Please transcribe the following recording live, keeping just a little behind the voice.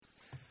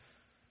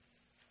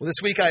Well,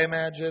 this week I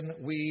imagine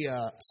we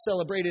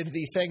celebrated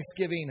the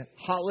Thanksgiving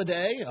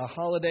holiday, a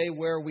holiday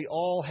where we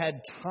all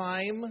had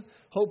time,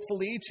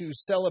 hopefully, to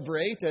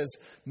celebrate, as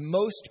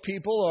most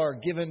people are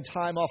given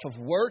time off of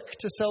work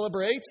to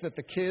celebrate, that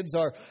the kids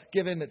are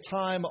given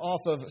time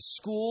off of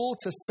school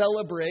to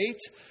celebrate.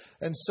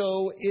 And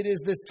so it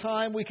is this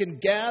time we can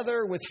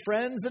gather with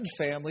friends and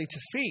family to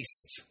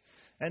feast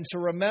and to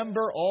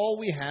remember all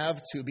we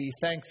have to be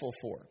thankful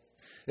for.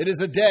 It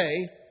is a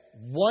day,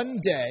 one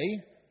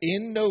day,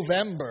 in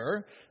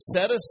November,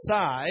 set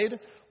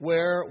aside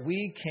where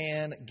we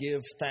can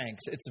give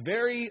thanks. Its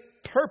very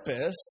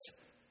purpose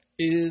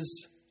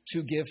is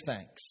to give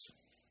thanks.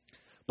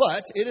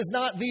 But it is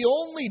not the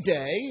only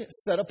day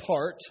set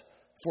apart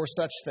for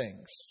such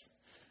things.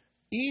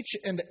 Each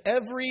and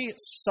every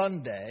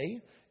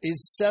Sunday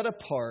is set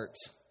apart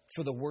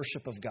for the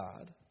worship of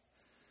God.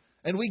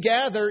 And we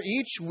gather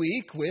each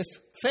week with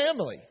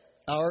family,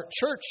 our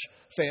church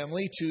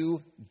family,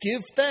 to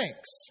give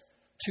thanks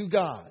to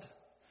God.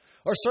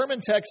 Our sermon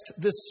text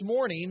this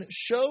morning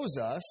shows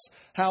us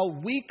how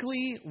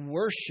weekly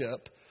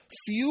worship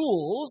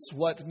fuels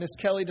what Miss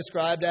Kelly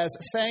described as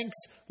thanks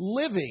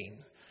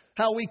living,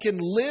 how we can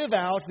live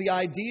out the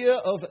idea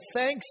of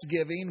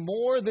Thanksgiving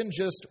more than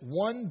just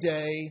one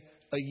day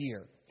a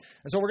year.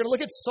 And so we're going to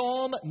look at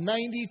Psalm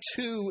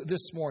 92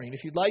 this morning.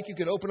 If you'd like, you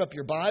can open up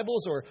your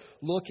Bibles or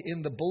look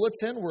in the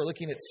bulletin. We're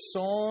looking at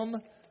Psalm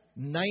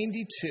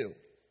 92.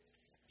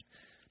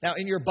 Now,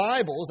 in your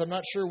Bibles, I'm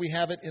not sure we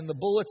have it in the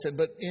bulletin,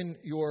 but in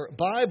your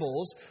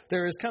Bibles,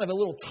 there is kind of a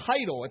little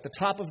title at the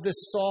top of this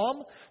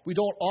psalm. We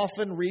don't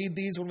often read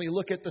these when we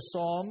look at the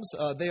Psalms.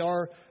 They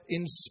are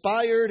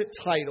inspired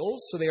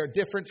titles, so they are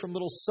different from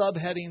little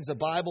subheadings a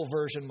Bible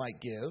version might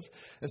give.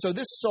 And so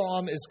this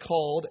psalm is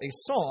called a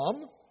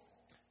psalm,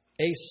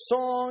 a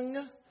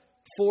song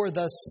for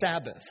the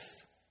Sabbath.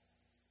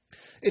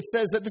 It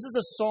says that this is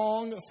a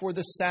song for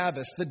the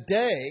Sabbath, the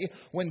day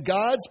when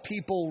God's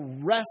people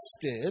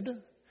rested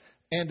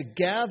and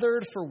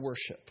gathered for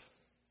worship,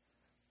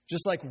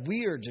 just like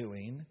we are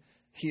doing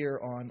here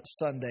on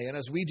Sunday. And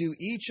as we do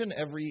each and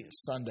every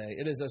Sunday,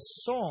 it is a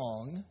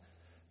song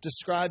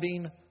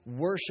describing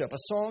worship, a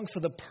song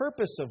for the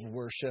purpose of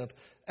worship,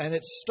 and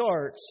it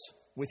starts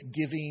with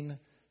giving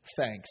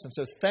thanks. And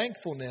so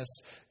thankfulness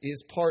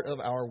is part of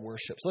our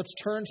worship. So let's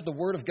turn to the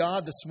Word of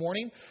God this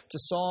morning, to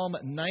Psalm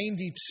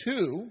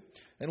 92,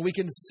 and we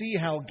can see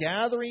how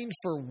gathering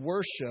for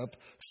worship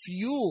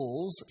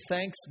fuels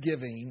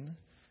thanksgiving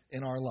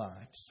in our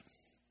lives.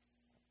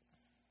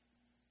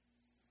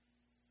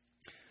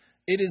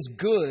 It is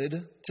good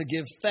to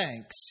give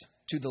thanks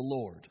to the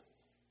Lord,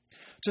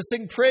 to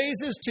sing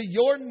praises to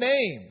your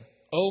name,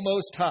 O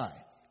Most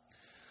High,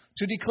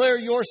 to declare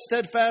your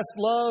steadfast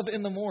love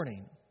in the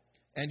morning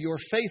and your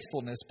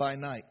faithfulness by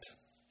night,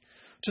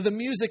 to the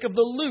music of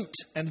the lute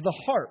and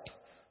the harp,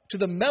 to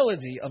the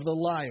melody of the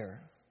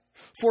lyre.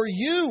 For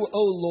you,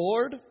 O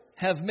Lord,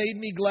 have made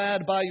me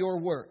glad by your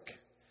work.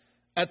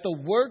 At the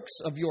works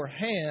of your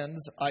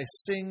hands I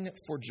sing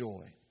for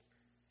joy.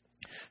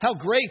 How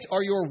great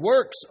are your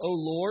works, O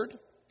Lord!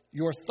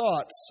 Your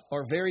thoughts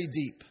are very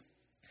deep.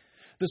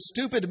 The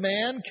stupid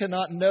man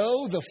cannot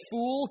know, the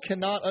fool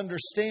cannot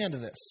understand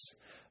this,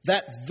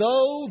 that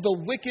though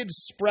the wicked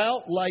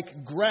sprout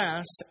like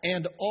grass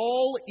and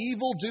all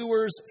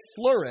evildoers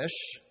flourish,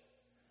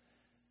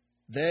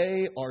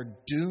 they are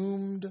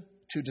doomed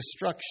to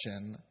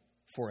destruction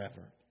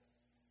forever.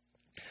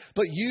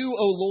 But you,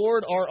 O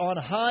Lord, are on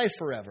high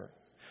forever.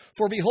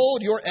 For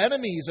behold your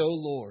enemies, O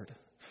Lord.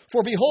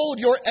 For behold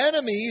your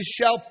enemies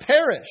shall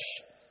perish.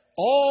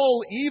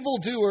 All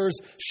evildoers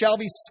shall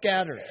be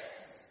scattered.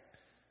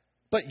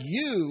 But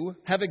you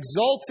have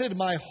exalted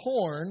my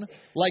horn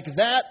like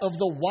that of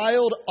the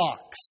wild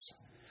ox.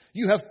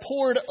 You have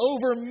poured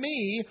over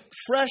me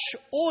fresh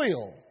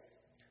oil.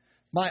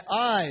 My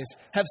eyes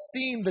have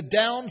seen the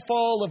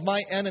downfall of my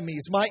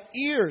enemies. My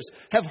ears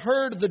have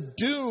heard the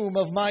doom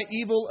of my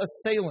evil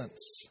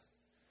assailants.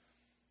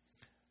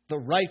 The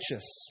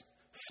righteous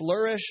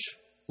flourish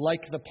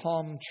like the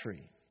palm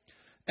tree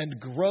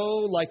and grow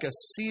like a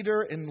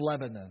cedar in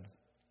Lebanon.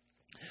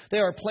 They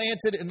are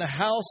planted in the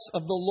house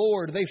of the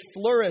Lord. They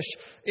flourish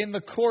in the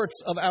courts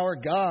of our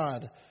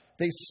God.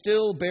 They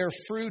still bear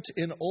fruit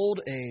in old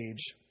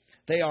age.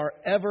 They are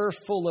ever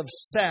full of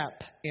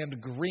sap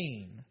and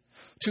green,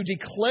 to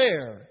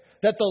declare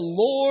that the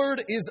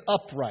Lord is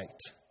upright.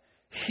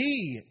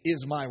 He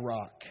is my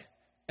rock,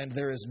 and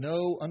there is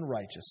no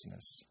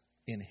unrighteousness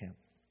in him.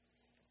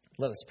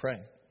 Let us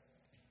pray.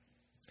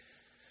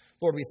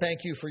 Lord, we thank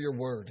you for your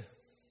word.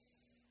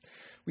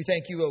 We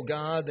thank you, O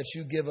God, that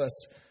you give us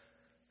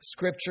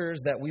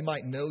scriptures that we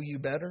might know you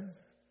better,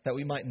 that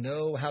we might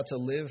know how to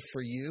live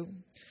for you,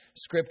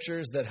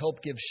 scriptures that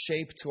help give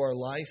shape to our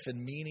life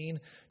and meaning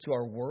to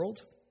our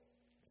world.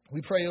 We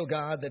pray, O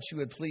God, that you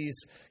would please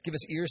give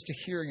us ears to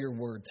hear your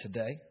word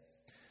today.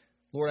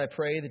 Lord, I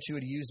pray that you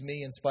would use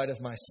me in spite of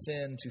my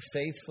sin to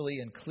faithfully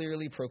and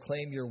clearly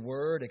proclaim your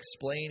word,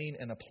 explaining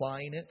and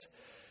applying it.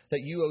 That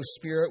you, O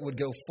Spirit, would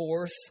go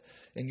forth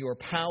in your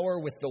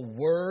power with the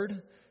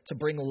word to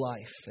bring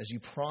life as you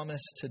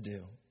promised to do.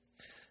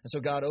 And so,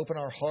 God, open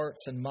our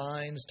hearts and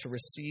minds to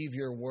receive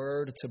your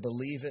word, to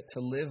believe it, to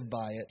live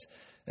by it,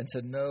 and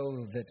to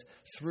know that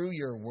through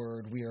your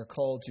word we are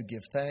called to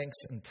give thanks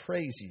and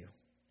praise you.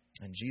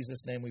 In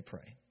Jesus' name we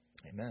pray.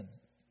 Amen.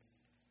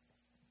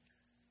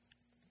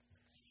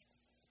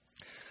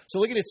 So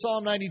looking at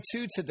Psalm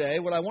 92 today,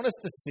 what I want us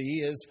to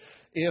see is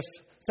if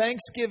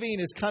Thanksgiving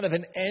is kind of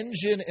an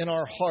engine in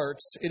our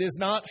hearts, it is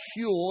not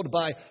fueled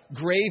by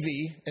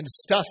gravy and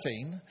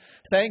stuffing.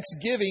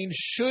 Thanksgiving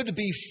should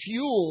be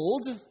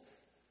fueled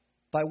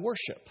by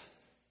worship,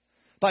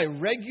 by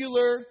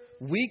regular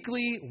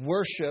weekly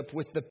worship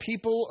with the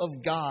people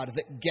of God.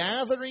 That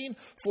gathering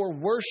for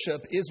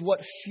worship is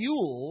what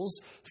fuels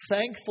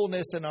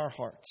thankfulness in our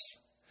hearts.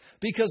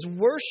 Because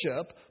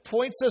worship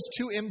points us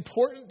to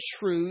important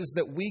truths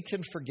that we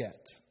can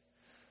forget.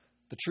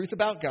 The truth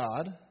about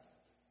God,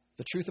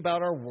 the truth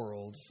about our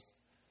world,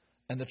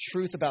 and the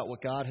truth about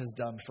what God has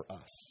done for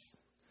us.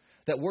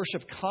 That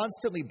worship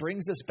constantly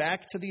brings us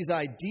back to these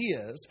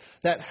ideas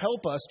that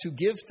help us to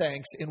give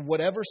thanks in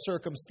whatever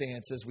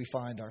circumstances we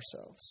find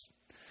ourselves.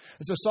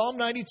 And so Psalm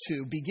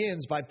 92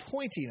 begins by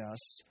pointing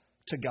us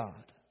to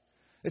God.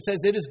 It says,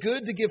 "It is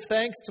good to give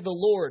thanks to the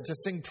Lord, to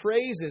sing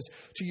praises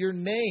to your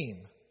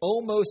name,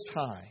 O Most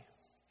High."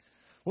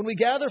 When we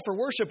gather for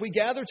worship, we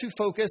gather to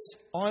focus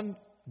on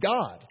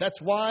God.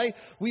 That's why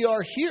we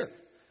are here.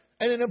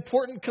 And an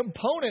important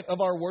component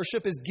of our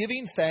worship is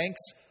giving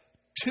thanks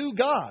to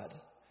God.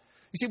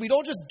 You see, we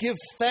don't just give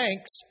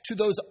thanks to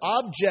those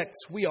objects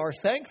we are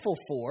thankful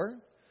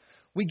for.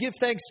 We give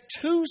thanks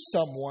to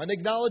someone,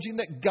 acknowledging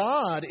that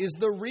God is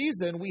the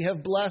reason we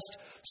have blessed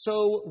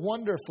so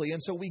wonderfully.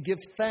 And so we give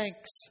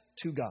thanks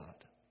to God.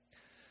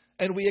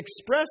 And we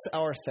express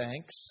our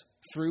thanks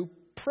through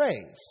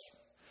praise.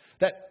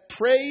 That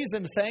praise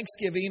and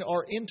thanksgiving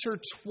are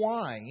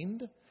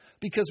intertwined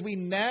because we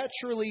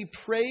naturally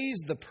praise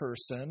the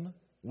person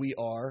we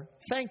are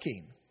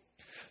thanking.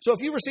 So if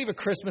you receive a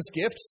Christmas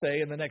gift, say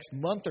in the next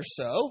month or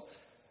so,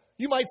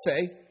 you might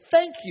say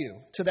thank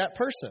you to that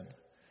person.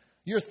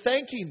 You're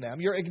thanking them.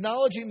 You're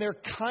acknowledging their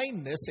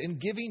kindness in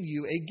giving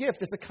you a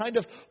gift. It's a kind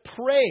of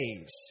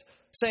praise,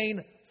 saying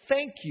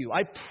thank you.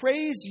 I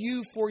praise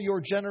you for your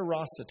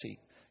generosity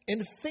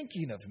in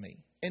thinking of me,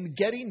 in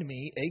getting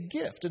me a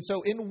gift. And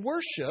so in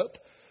worship,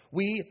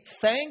 we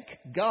thank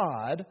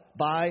God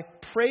by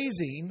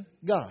praising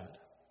God.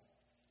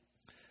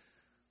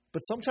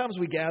 But sometimes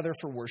we gather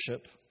for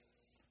worship,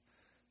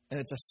 and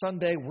it's a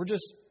Sunday, we're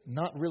just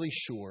not really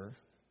sure.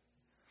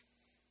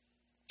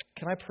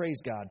 Can I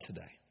praise God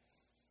today?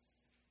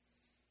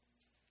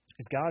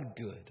 Is God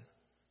good?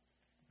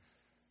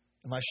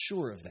 Am I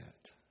sure of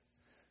that?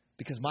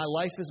 Because my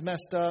life is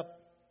messed up.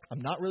 I'm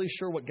not really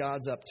sure what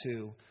God's up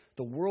to.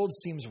 The world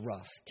seems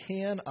rough.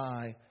 Can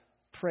I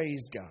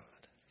praise God?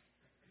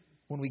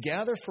 When we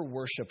gather for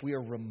worship, we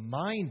are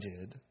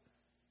reminded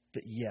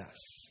that yes,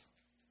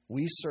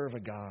 we serve a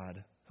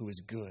God who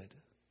is good.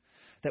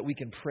 That we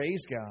can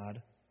praise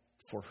God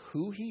for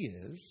who He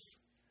is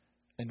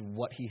and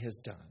what He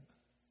has done.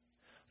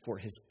 For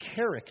His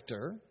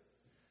character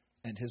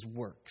and His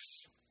works.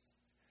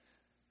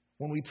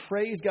 When we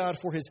praise God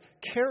for His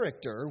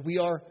character, we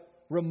are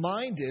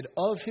reminded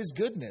of His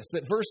goodness.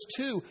 That verse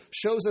 2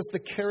 shows us the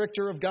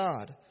character of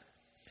God.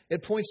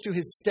 It points to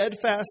His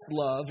steadfast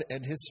love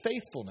and His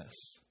faithfulness.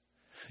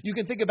 You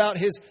can think about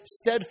His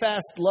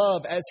steadfast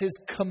love as His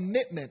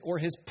commitment or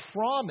His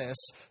promise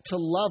to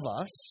love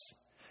us,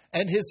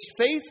 and His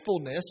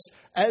faithfulness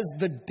as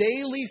the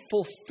daily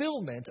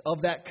fulfillment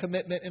of that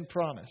commitment and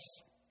promise.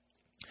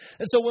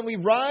 And so when we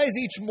rise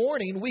each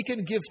morning, we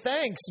can give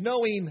thanks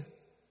knowing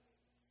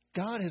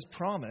God has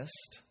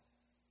promised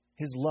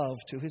His love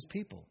to His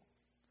people.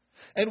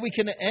 And we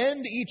can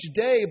end each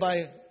day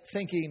by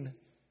thinking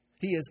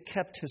He has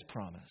kept His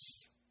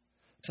promise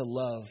to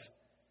love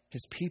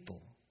His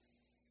people.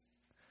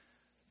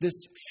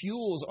 This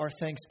fuels our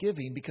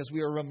thanksgiving because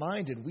we are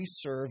reminded we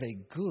serve a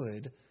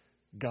good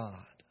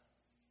God.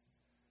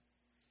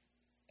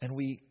 And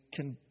we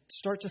can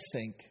start to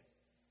think,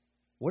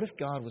 what if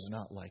God was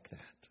not like that?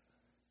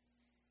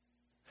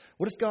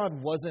 What if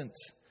God wasn't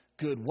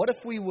good? What if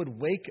we would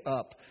wake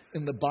up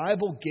and the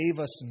Bible gave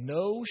us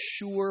no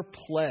sure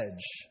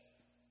pledge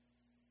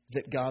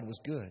that God was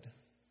good?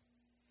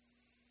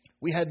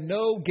 We had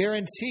no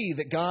guarantee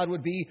that God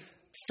would be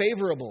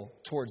favorable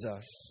towards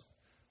us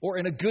or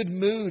in a good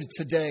mood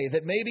today,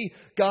 that maybe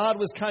God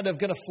was kind of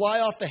going to fly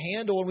off the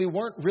handle and we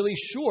weren't really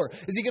sure.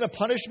 Is He going to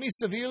punish me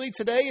severely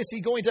today? Is He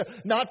going to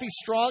not be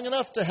strong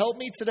enough to help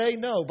me today?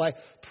 No. By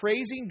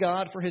praising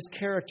God for His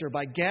character,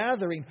 by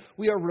gathering,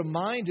 we are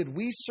reminded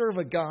we serve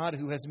a God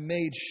who has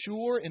made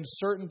sure and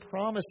certain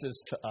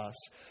promises to us,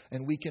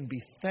 and we can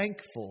be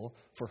thankful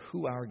for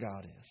who our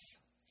God is.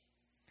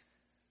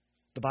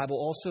 The Bible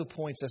also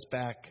points us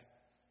back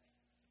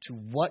to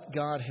what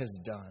God has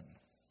done.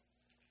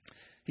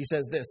 He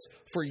says this,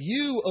 "For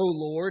you, O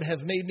Lord,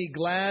 have made me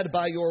glad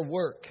by your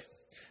work.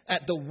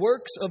 At the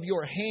works of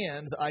your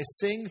hands I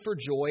sing for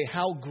joy.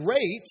 How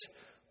great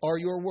are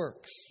your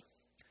works."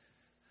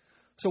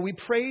 So we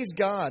praise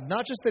God,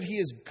 not just that He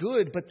is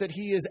good, but that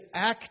He is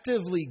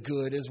actively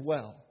good as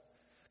well.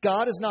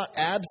 God is not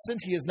absent.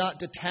 He is not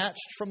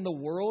detached from the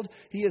world.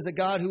 He is a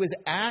God who is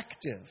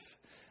active.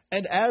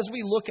 And as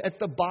we look at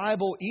the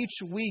Bible each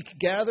week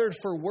gathered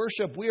for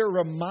worship, we are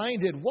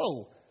reminded,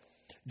 whoa,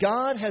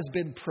 God has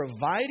been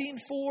providing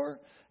for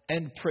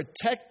and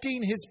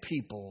protecting His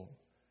people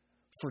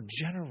for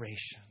generations.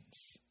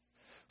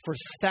 For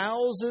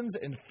thousands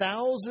and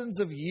thousands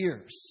of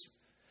years,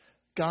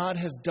 God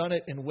has done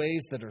it in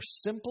ways that are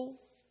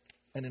simple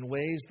and in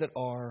ways that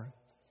are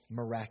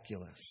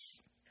miraculous.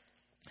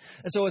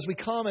 And so as we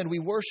come and we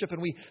worship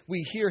and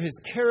we hear His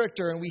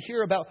character and we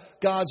hear about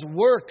God's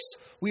works,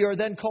 we are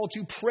then called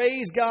to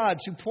praise God,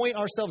 to point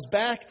ourselves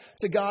back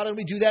to God, and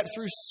we do that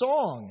through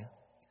song.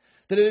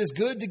 That it is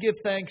good to give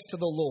thanks to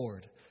the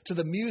Lord, to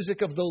the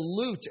music of the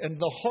lute and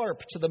the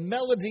harp, to the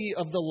melody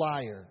of the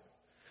lyre.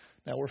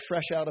 Now, we're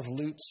fresh out of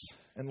lutes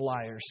and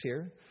lyres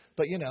here,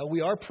 but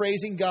we are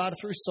praising God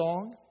through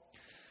song.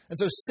 And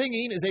so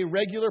singing is a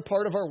regular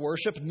part of our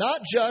worship,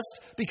 not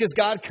just because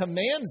God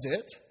commands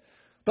it,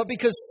 but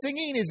because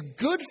singing is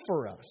good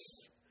for us,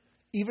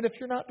 even if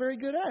you're not very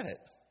good at it.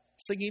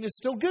 Singing is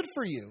still good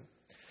for you,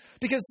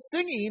 because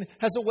singing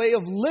has a way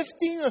of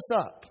lifting us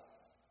up.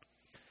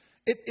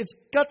 It's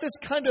got this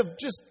kind of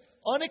just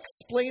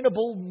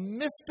unexplainable,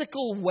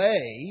 mystical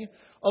way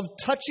of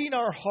touching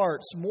our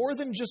hearts more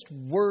than just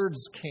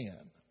words can.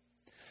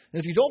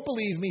 And if you don't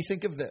believe me,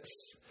 think of this.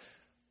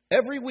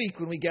 Every week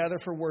when we gather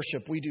for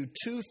worship, we do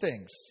two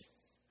things.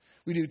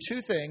 We do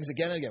two things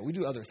again and again. We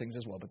do other things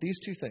as well, but these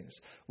two things.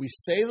 We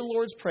say the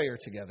Lord's Prayer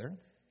together,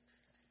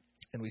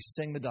 and we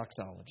sing the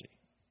doxology.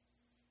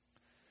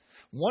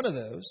 One of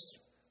those,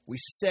 we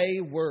say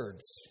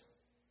words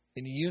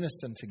in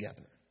unison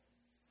together.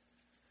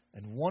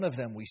 And one of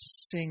them, we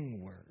sing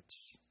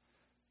words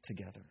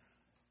together.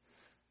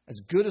 As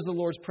good as the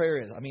Lord's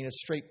Prayer is,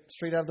 it's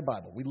straight out of the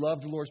Bible. We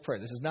love the Lord's Prayer.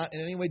 This is not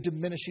in any way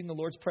diminishing the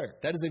Lord's Prayer.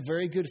 That is a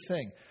very good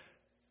thing.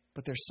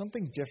 But there's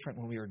something different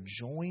when we are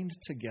joined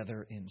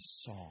together in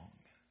song,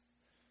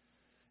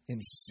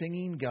 in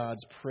singing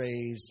God's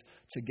praise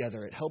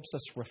together. It helps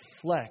us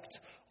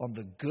reflect on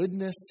the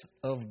goodness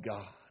of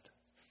God.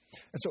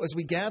 And so as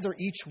we gather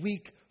each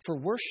week for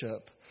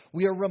worship,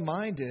 we are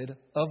reminded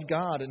of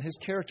God and His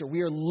character.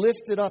 We are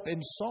lifted up in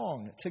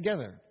song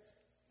together.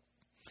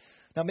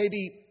 Now,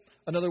 maybe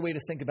another way to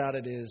think about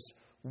it is,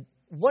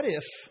 what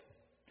if,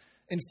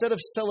 instead of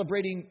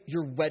celebrating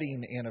your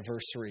wedding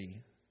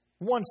anniversary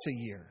once a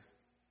year,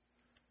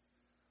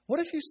 what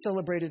if you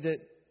celebrated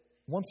it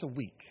once a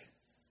week?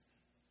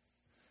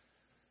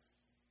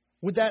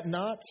 Would that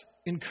not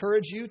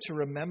encourage you to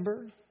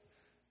remember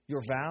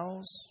your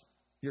vows,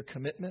 your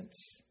commitments,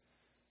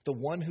 the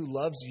one who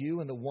loves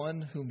you and the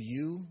one whom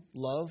you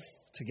love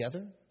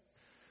together?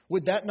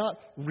 Would that not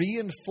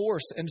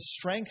reinforce and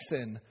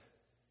strengthen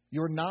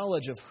your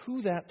knowledge of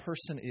who that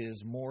person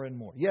is more and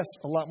more? Yes,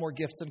 a lot more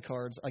gifts and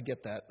cards. I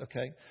get that,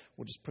 okay?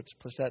 We'll just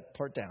push that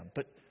part down.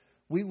 But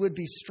we would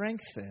be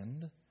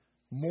strengthened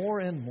more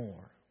and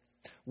more.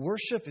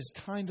 Worship is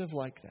kind of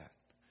like that.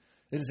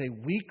 It is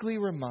a weekly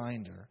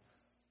reminder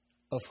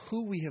of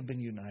who we have been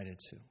united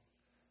to,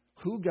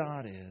 who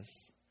God is,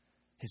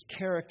 His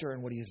character,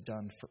 and what He has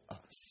done for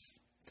us.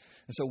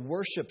 And so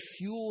worship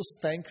fuels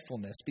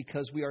thankfulness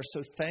because we are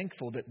so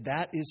thankful that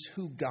that is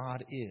who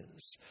God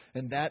is,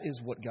 and that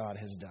is what God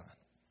has done.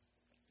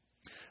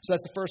 So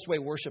that's the first way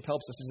worship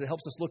helps us, is it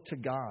helps us look to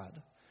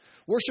God.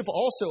 Worship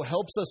also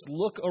helps us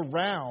look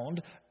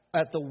around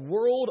at the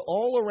world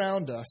all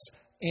around us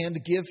and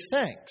give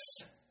thanks.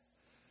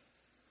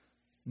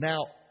 Now,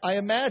 I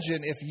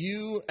imagine if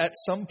you at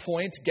some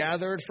point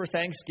gathered for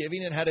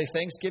Thanksgiving and had a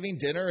Thanksgiving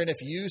dinner, and if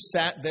you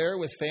sat there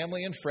with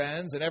family and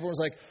friends and everyone's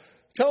like,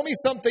 tell me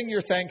something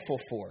you're thankful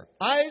for.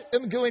 I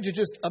am going to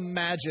just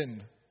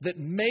imagine that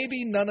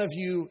maybe none of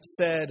you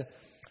said,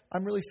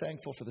 I'm really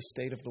thankful for the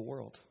state of the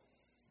world.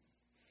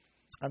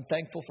 I'm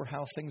thankful for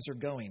how things are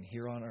going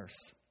here on earth.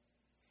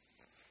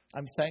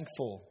 I'm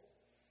thankful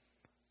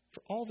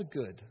for all the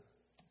good.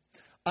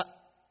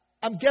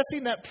 I'm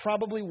guessing that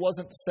probably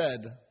wasn't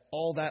said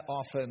all that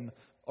often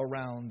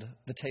around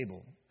the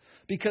table.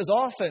 Because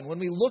often when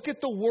we look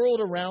at the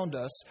world around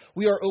us,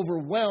 we are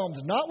overwhelmed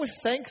not with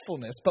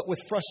thankfulness, but with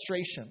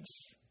frustrations,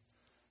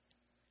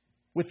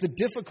 with the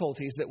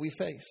difficulties that we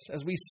face.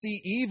 As we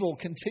see evil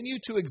continue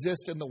to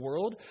exist in the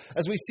world,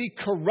 as we see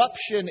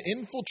corruption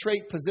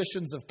infiltrate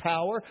positions of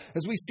power,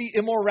 as we see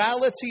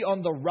immorality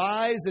on the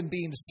rise and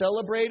being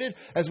celebrated,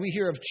 as we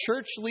hear of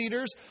church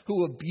leaders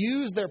who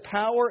abuse their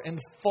power and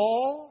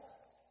fall,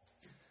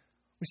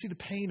 we see the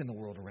pain in the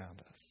world around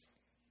us.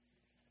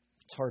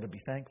 It's hard to be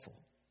thankful.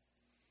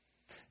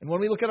 And when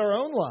we look at our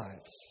own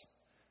lives,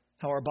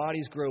 how our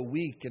bodies grow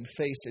weak and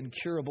face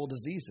incurable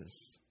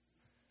diseases,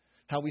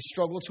 how we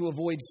struggle to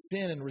avoid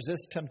sin and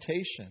resist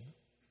temptation,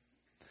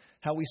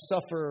 how we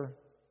suffer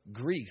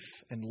grief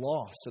and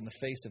loss in the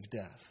face of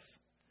death.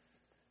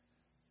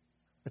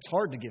 It's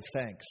hard to give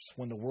thanks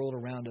when the world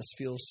around us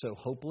feels so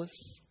hopeless.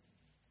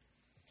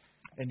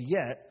 And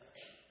yet,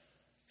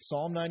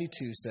 Psalm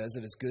 92 says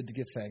it is good to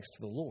give thanks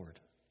to the Lord.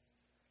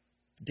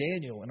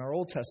 Daniel, in our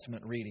Old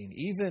Testament reading,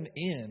 even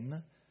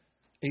in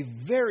a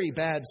very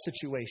bad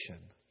situation,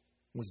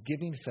 was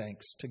giving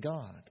thanks to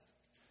God.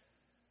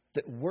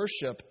 That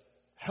worship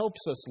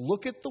helps us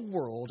look at the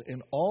world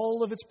in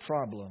all of its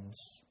problems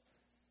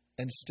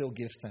and still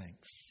give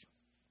thanks.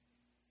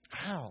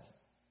 How?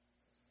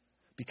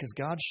 Because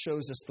God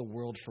shows us the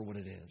world for what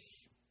it is.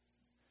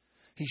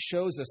 He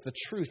shows us the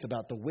truth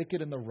about the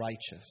wicked and the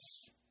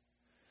righteous.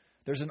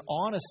 There's an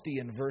honesty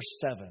in verse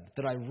 7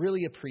 that I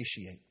really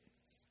appreciate.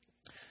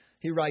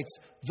 He writes,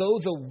 though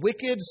the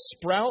wicked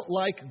sprout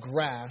like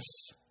grass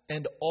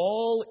and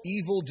all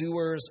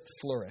evildoers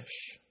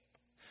flourish.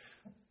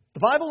 The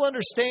Bible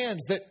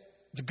understands that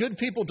the good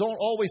people don't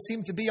always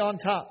seem to be on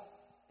top,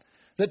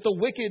 that the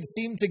wicked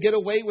seem to get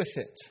away with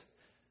it.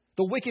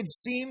 The wicked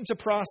seem to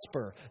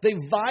prosper. They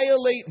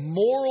violate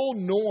moral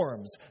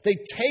norms. They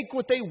take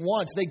what they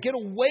want. They get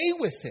away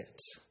with it.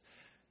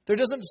 There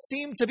doesn't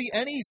seem to be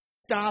any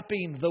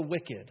stopping the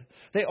wicked.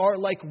 They are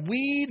like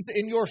weeds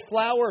in your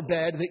flower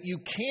bed that you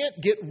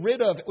can't get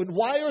rid of.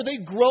 Why are they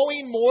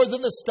growing more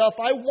than the stuff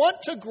I want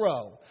to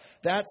grow?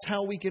 That's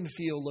how we can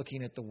feel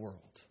looking at the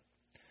world.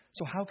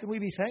 So how can we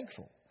be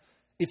thankful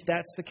if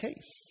that's the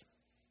case?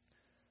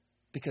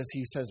 Because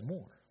he says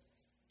more.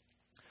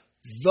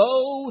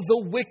 Though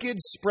the wicked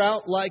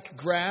sprout like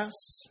grass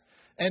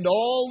and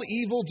all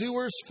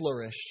evildoers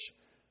flourish,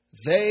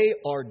 they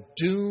are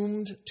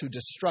doomed to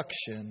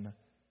destruction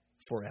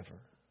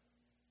forever.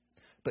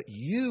 But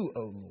you,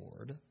 O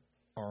Lord,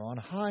 are on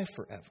high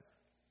forever.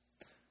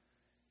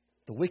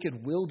 The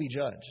wicked will be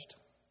judged.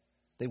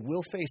 They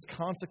will face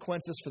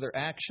consequences for their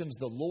actions.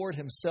 The Lord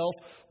himself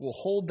will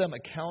hold them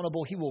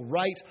accountable. He will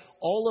right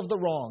all of the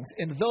wrongs.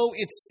 And though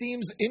it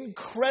seems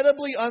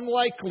incredibly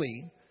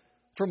unlikely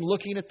from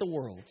looking at the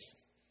world,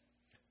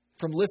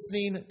 from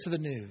listening to the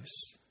news,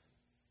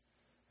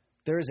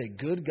 there is a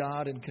good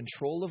God in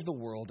control of the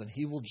world, and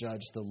he will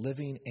judge the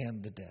living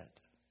and the dead.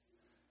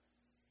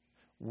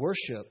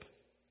 Worship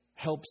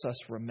helps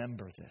us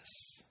remember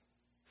this,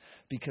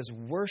 because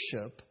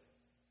worship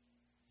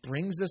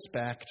brings us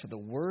back to the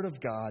Word of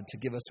God to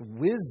give us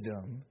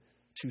wisdom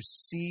to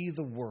see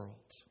the world.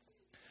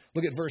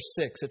 Look at verse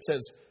 6. It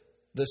says,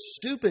 the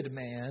stupid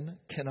man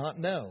cannot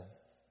know.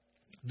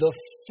 The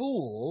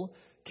fool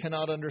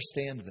cannot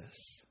understand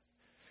this.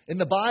 In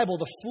the Bible,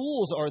 the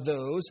fools are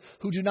those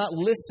who do not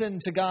listen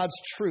to God's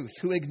truth,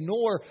 who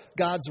ignore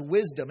God's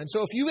wisdom. And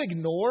so if you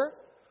ignore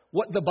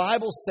what the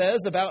Bible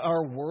says about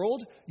our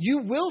world, you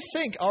will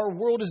think our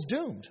world is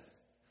doomed.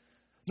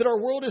 That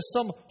our world is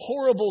some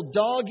horrible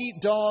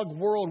dog-eat-dog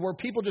world where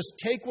people just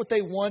take what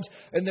they want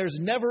and there's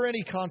never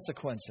any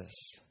consequences.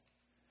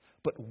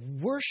 But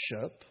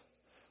worship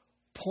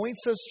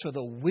points us to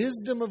the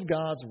wisdom of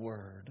God's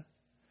Word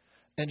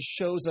and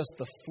shows us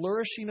the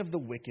flourishing of the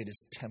wicked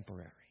is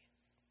temporary.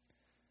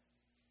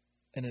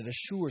 And it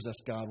assures us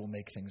God will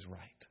make things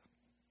right.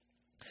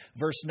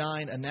 Verse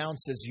 9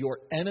 announces, your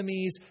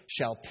enemies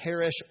shall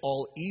perish,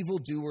 all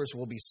evildoers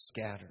will be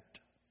scattered.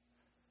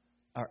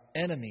 Our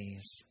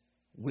enemies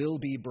will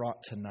be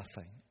brought to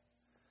nothing.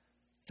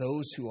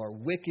 Those who are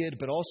wicked,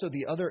 but also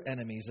the other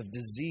enemies of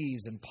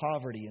disease and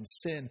poverty and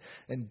sin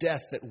and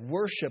death, that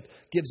worship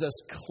gives us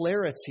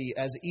clarity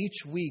as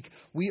each week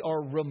we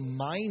are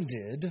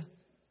reminded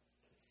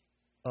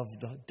of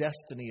the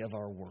destiny of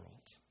our world,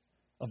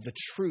 of the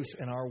truth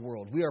in our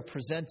world. We are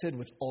presented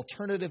with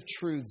alternative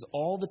truths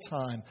all the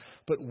time,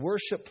 but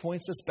worship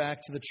points us back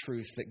to the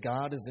truth that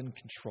God is in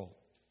control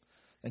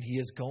and he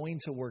is going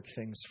to work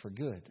things for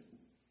good.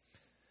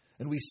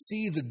 And we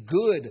see the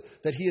good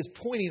that he is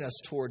pointing us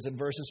towards in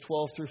verses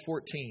 12 through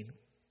 14.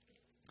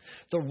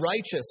 The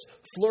righteous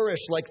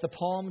flourish like the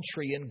palm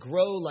tree and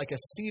grow like a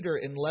cedar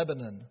in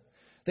Lebanon.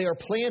 They are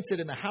planted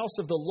in the house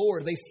of the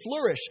Lord. They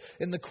flourish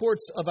in the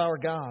courts of our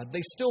God.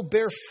 They still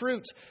bear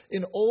fruit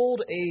in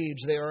old age.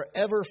 They are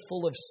ever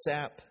full of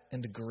sap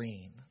and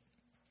green.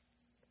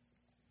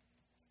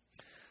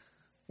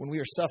 When we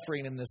are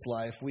suffering in this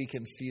life, we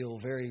can feel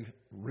very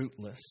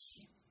rootless.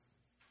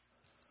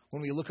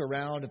 When we look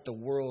around at the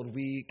world,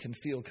 we can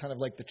feel kind of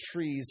like the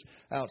trees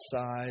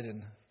outside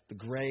and the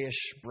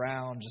grayish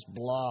brown just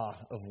blah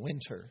of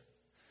winter.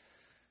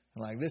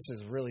 And like, this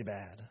is really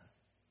bad.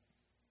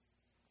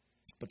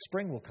 But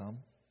spring will come.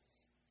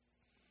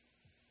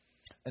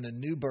 And a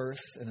new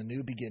birth and a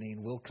new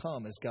beginning will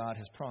come as God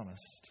has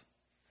promised.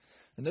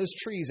 And those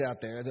trees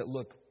out there that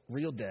look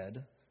real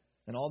dead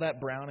and all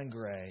that brown and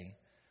gray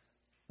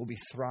will be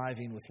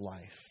thriving with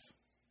life.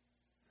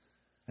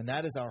 And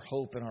that is our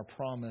hope and our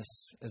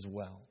promise as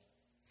well.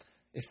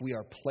 If we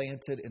are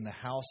planted in the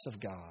house of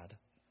God,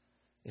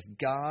 if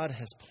God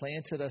has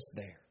planted us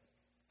there,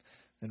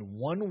 then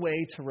one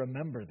way to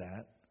remember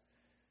that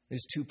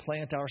is to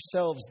plant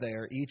ourselves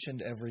there each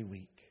and every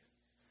week.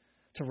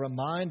 To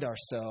remind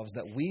ourselves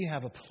that we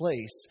have a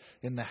place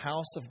in the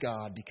house of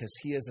God because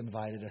he has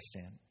invited us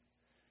in.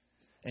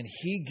 And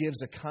he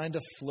gives a kind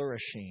of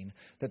flourishing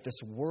that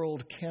this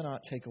world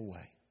cannot take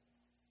away.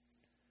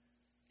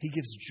 He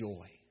gives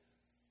joy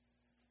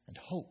and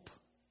hope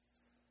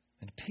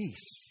and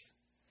peace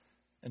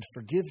and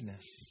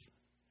forgiveness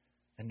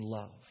and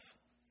love.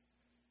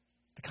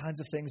 The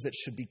kinds of things that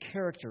should be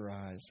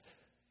characterized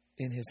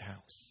in his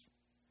house.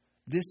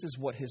 This is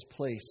what his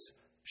place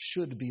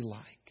should be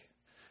like.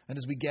 And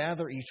as we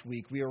gather each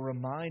week, we are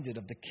reminded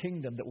of the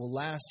kingdom that will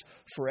last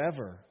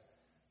forever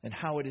and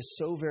how it is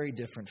so very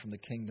different from the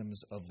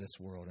kingdoms of this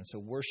world. And so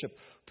worship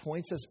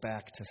points us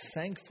back to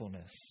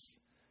thankfulness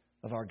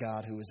of our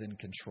God who is in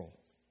control.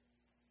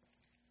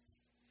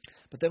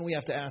 But then we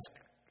have to ask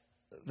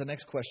the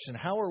next question,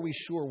 how are we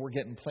sure we're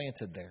getting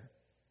planted there?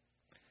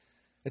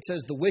 It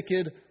says the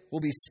wicked will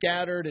be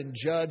scattered and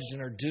judged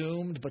and are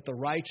doomed, but the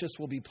righteous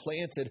will be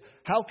planted.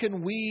 How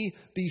can we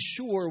be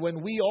sure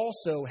when we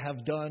also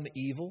have done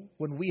evil,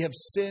 when we have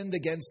sinned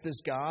against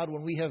this God,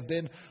 when we have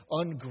been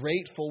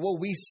ungrateful? Well,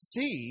 we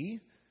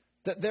see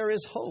that there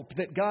is hope,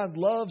 that God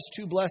loves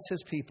to bless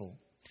his people.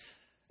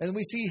 And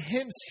we see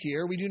hints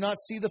here. We do not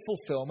see the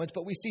fulfillment,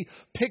 but we see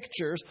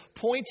pictures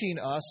pointing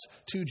us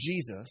to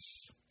Jesus.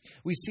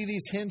 We see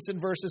these hints in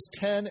verses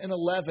 10 and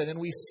 11, and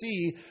we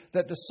see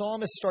that the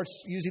psalmist starts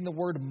using the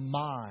word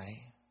my.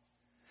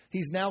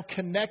 He's now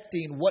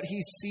connecting what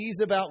he sees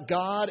about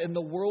God and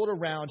the world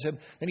around him,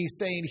 and he's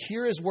saying,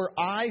 here is where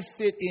I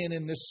fit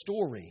in this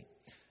story.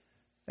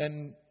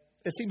 And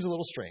it seems a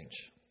little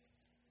strange.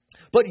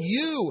 But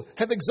you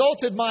have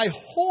exalted my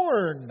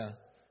horn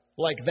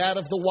like that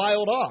of the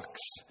wild ox.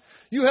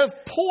 You have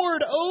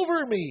poured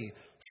over me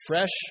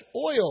fresh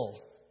oil.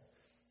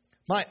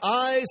 My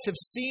eyes have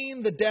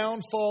seen the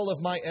downfall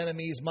of my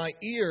enemies. My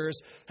ears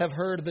have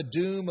heard the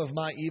doom of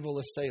my evil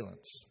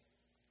assailants.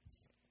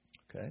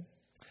 Okay.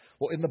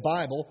 Well, in the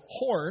Bible,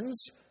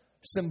 horns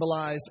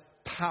symbolize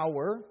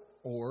power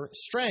or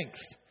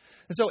strength.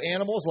 And so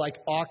animals like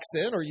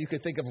oxen, or you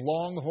could think of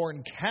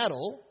longhorn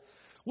cattle,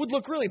 would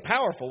look really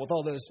powerful with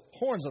all those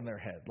horns on their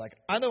head. Like,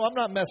 I know I'm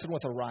not messing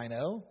with a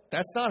rhino.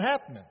 That's not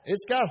happening.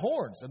 It's got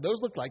horns, and those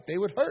look like they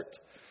would hurt.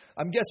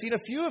 I'm guessing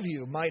a few of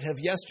you might have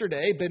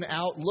yesterday been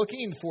out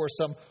looking for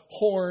some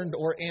horned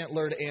or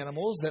antlered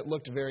animals that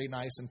looked very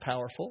nice and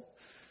powerful.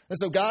 And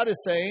so God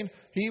is saying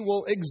he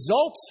will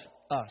exalt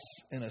us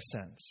in a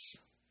sense.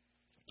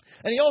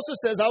 And he also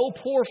says, I will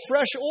pour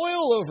fresh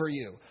oil over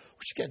you,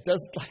 which again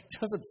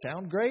doesn't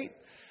sound great.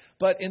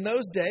 But in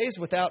those days,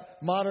 without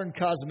modern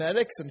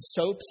cosmetics and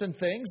soaps and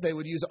things, they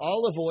would use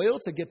olive oil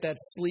to get that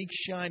sleek,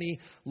 shiny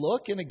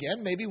look. And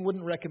again, maybe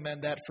wouldn't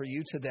recommend that for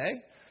you today.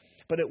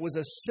 But it was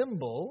a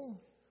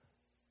symbol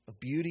of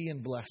beauty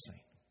and blessing.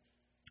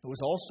 It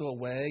was also a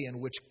way in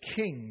which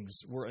kings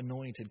were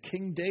anointed.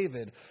 King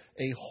David,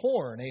 a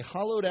horn, a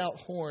hollowed out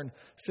horn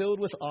filled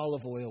with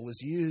olive oil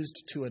was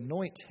used to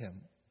anoint him.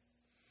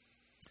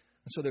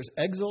 And so there's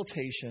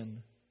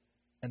exaltation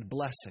and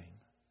blessing.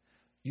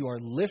 You are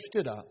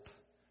lifted up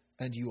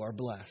and you are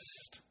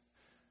blessed.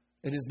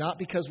 It is not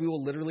because we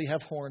will literally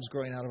have horns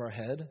growing out of our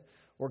head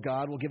or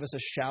God will give us a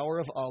shower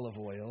of olive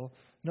oil.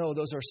 No,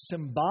 those are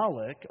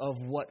symbolic of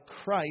what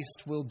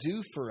Christ will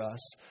do for us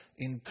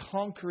in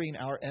conquering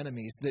our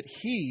enemies. That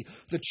he,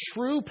 the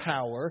true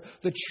power,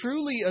 the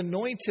truly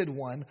anointed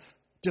one,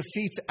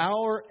 defeats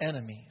our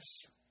enemies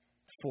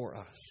for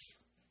us.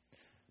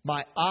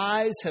 My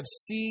eyes have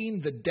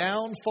seen the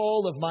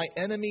downfall of my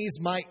enemies.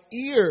 My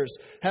ears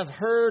have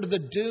heard the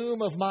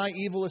doom of my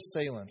evil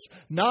assailants.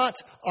 Not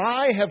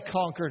I have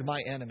conquered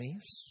my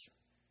enemies.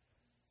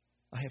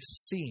 I have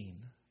seen,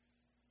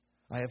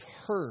 I have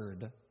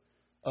heard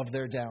of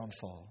their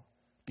downfall,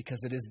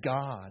 because it is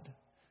God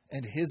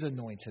and his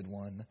anointed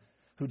one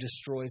who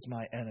destroys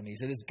my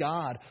enemies. It is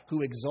God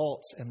who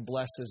exalts and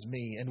blesses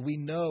me. And we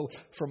know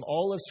from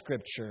all of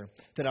Scripture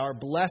that our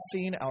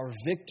blessing, our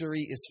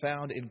victory is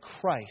found in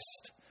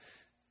Christ.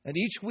 And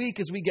each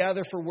week as we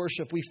gather for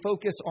worship, we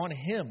focus on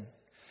him.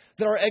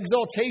 That our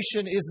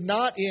exaltation is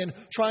not in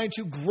trying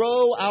to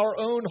grow our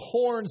own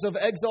horns of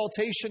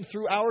exaltation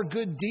through our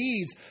good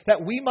deeds,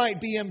 that we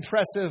might be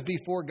impressive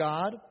before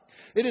God.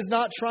 It is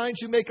not trying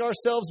to make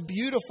ourselves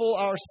beautiful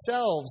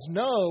ourselves.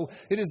 No,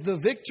 it is the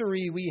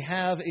victory we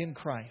have in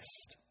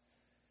Christ.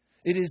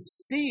 It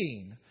is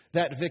seeing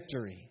that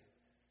victory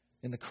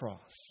in the cross.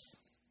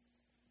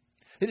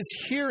 It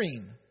is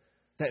hearing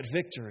that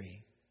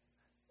victory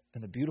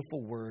in the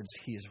beautiful words,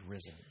 he is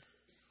risen.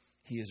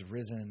 He is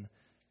risen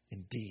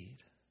indeed.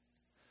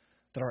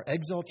 That our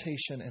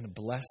exaltation and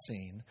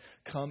blessing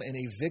come in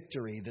a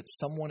victory that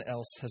someone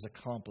else has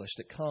accomplished.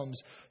 It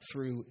comes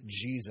through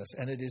Jesus.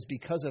 And it is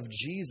because of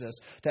Jesus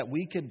that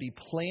we can be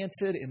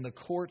planted in the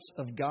courts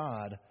of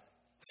God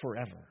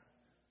forever.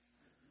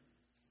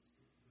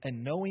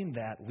 And knowing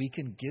that, we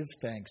can give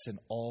thanks in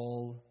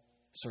all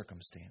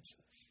circumstances.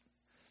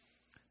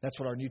 That's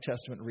what our New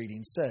Testament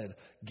reading said.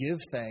 Give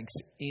thanks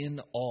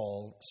in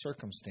all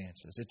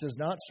circumstances. It does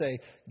not say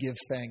give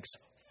thanks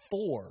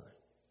for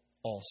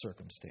all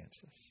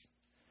circumstances.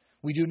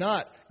 We do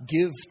not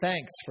give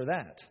thanks for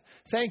that.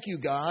 Thank you,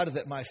 God,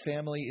 that my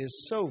family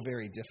is so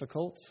very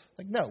difficult.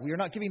 Like, no, we are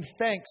not giving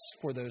thanks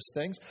for those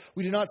things.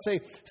 We do not say,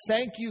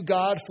 thank you,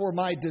 God, for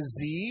my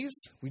disease.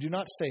 We do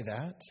not say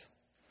that.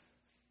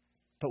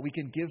 But we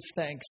can give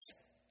thanks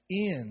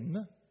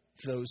in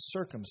those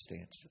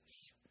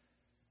circumstances.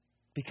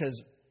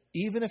 Because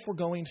even if we're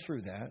going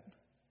through that,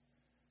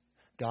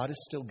 God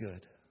is still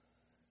good.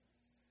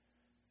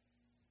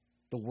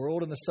 The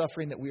world and the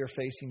suffering that we are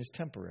facing is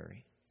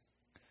temporary.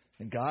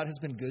 And God has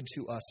been good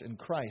to us in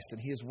Christ,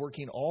 and He is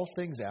working all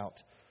things out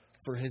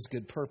for His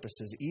good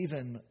purposes,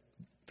 even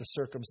the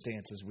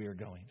circumstances we are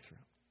going through.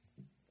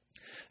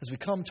 As we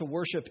come to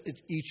worship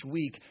each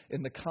week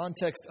in the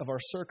context of our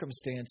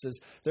circumstances,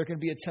 there can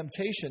be a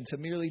temptation to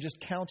merely just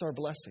count our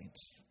blessings,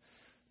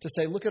 to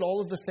say, look at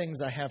all of the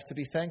things I have to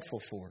be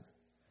thankful for.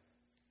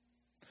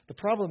 The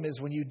problem is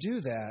when you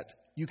do that,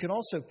 you can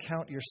also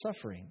count your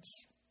sufferings.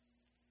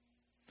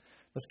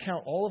 Let's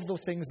count all of the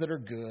things that are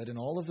good and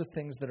all of the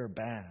things that are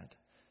bad.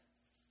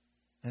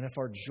 And if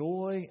our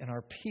joy and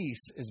our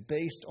peace is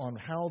based on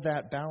how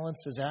that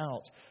balances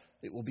out,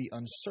 it will be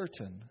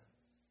uncertain.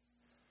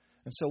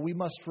 And so we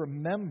must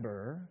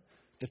remember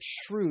the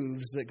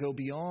truths that go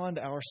beyond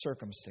our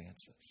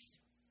circumstances.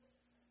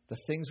 The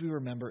things we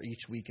remember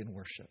each week in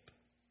worship.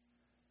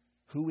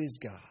 Who is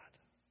God?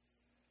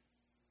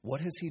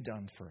 What has He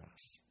done for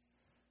us?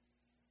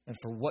 And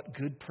for what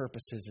good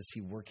purposes is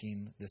He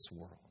working this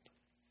world?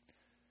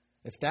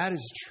 If that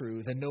is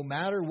true, then no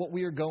matter what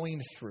we are going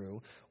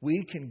through,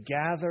 we can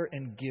gather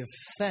and give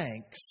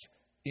thanks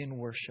in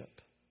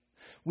worship.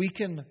 We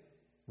can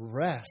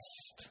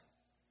rest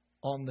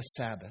on the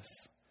Sabbath.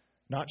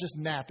 Not just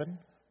napping,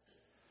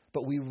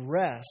 but we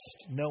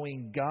rest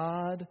knowing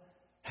God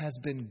has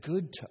been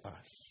good to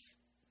us.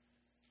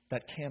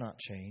 That cannot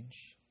change.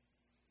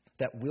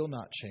 That will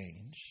not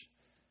change.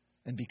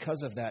 And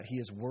because of that, He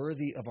is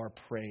worthy of our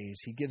praise.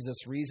 He gives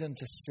us reason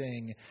to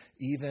sing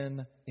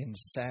even in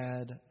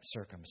sad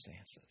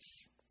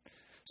circumstances.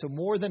 So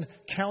more than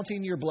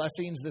counting your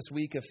blessings this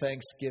week of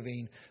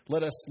Thanksgiving,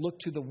 let us look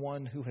to the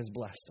one who has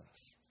blessed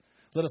us.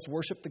 Let us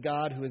worship the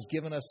God who has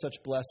given us such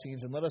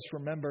blessings, and let us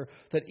remember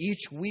that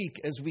each week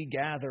as we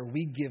gather,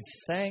 we give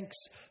thanks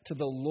to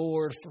the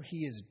Lord, for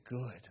He is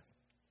good.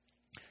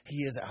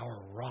 He is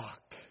our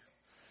rock,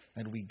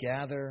 and we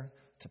gather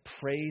to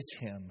praise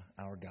Him,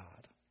 our God.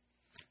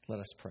 Let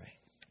us pray.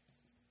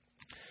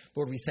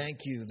 Lord, we thank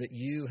You that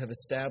You have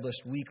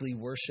established weekly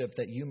worship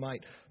that You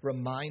might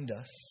remind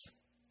us.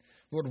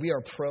 Lord, we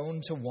are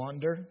prone to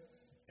wander.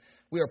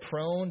 We are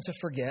prone to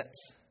forget.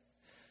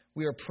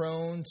 We are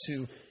prone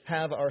to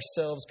have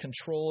ourselves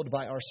controlled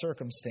by our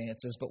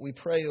circumstances, but we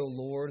pray, O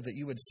Lord, that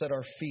You would set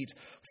our feet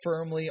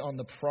firmly on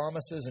the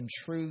promises and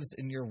truths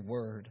in Your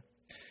word,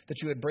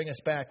 that You would bring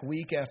us back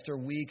week after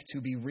week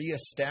to be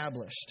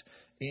reestablished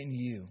in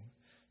You,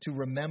 to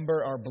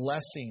remember our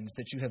blessings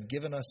that You have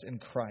given us in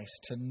Christ,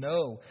 to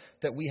know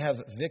that we have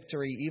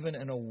victory even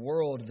in a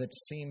world that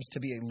seems to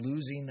be a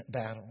losing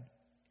battle.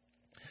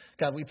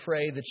 God, we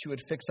pray that You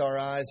would fix our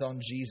eyes on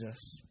Jesus,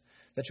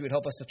 that You would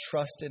help us to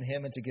trust in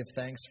Him and to give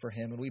thanks for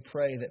Him. And we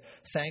pray that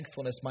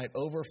thankfulness might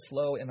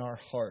overflow in our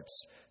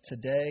hearts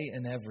today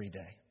and every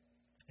day.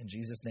 In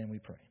Jesus' name we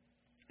pray.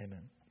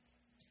 Amen.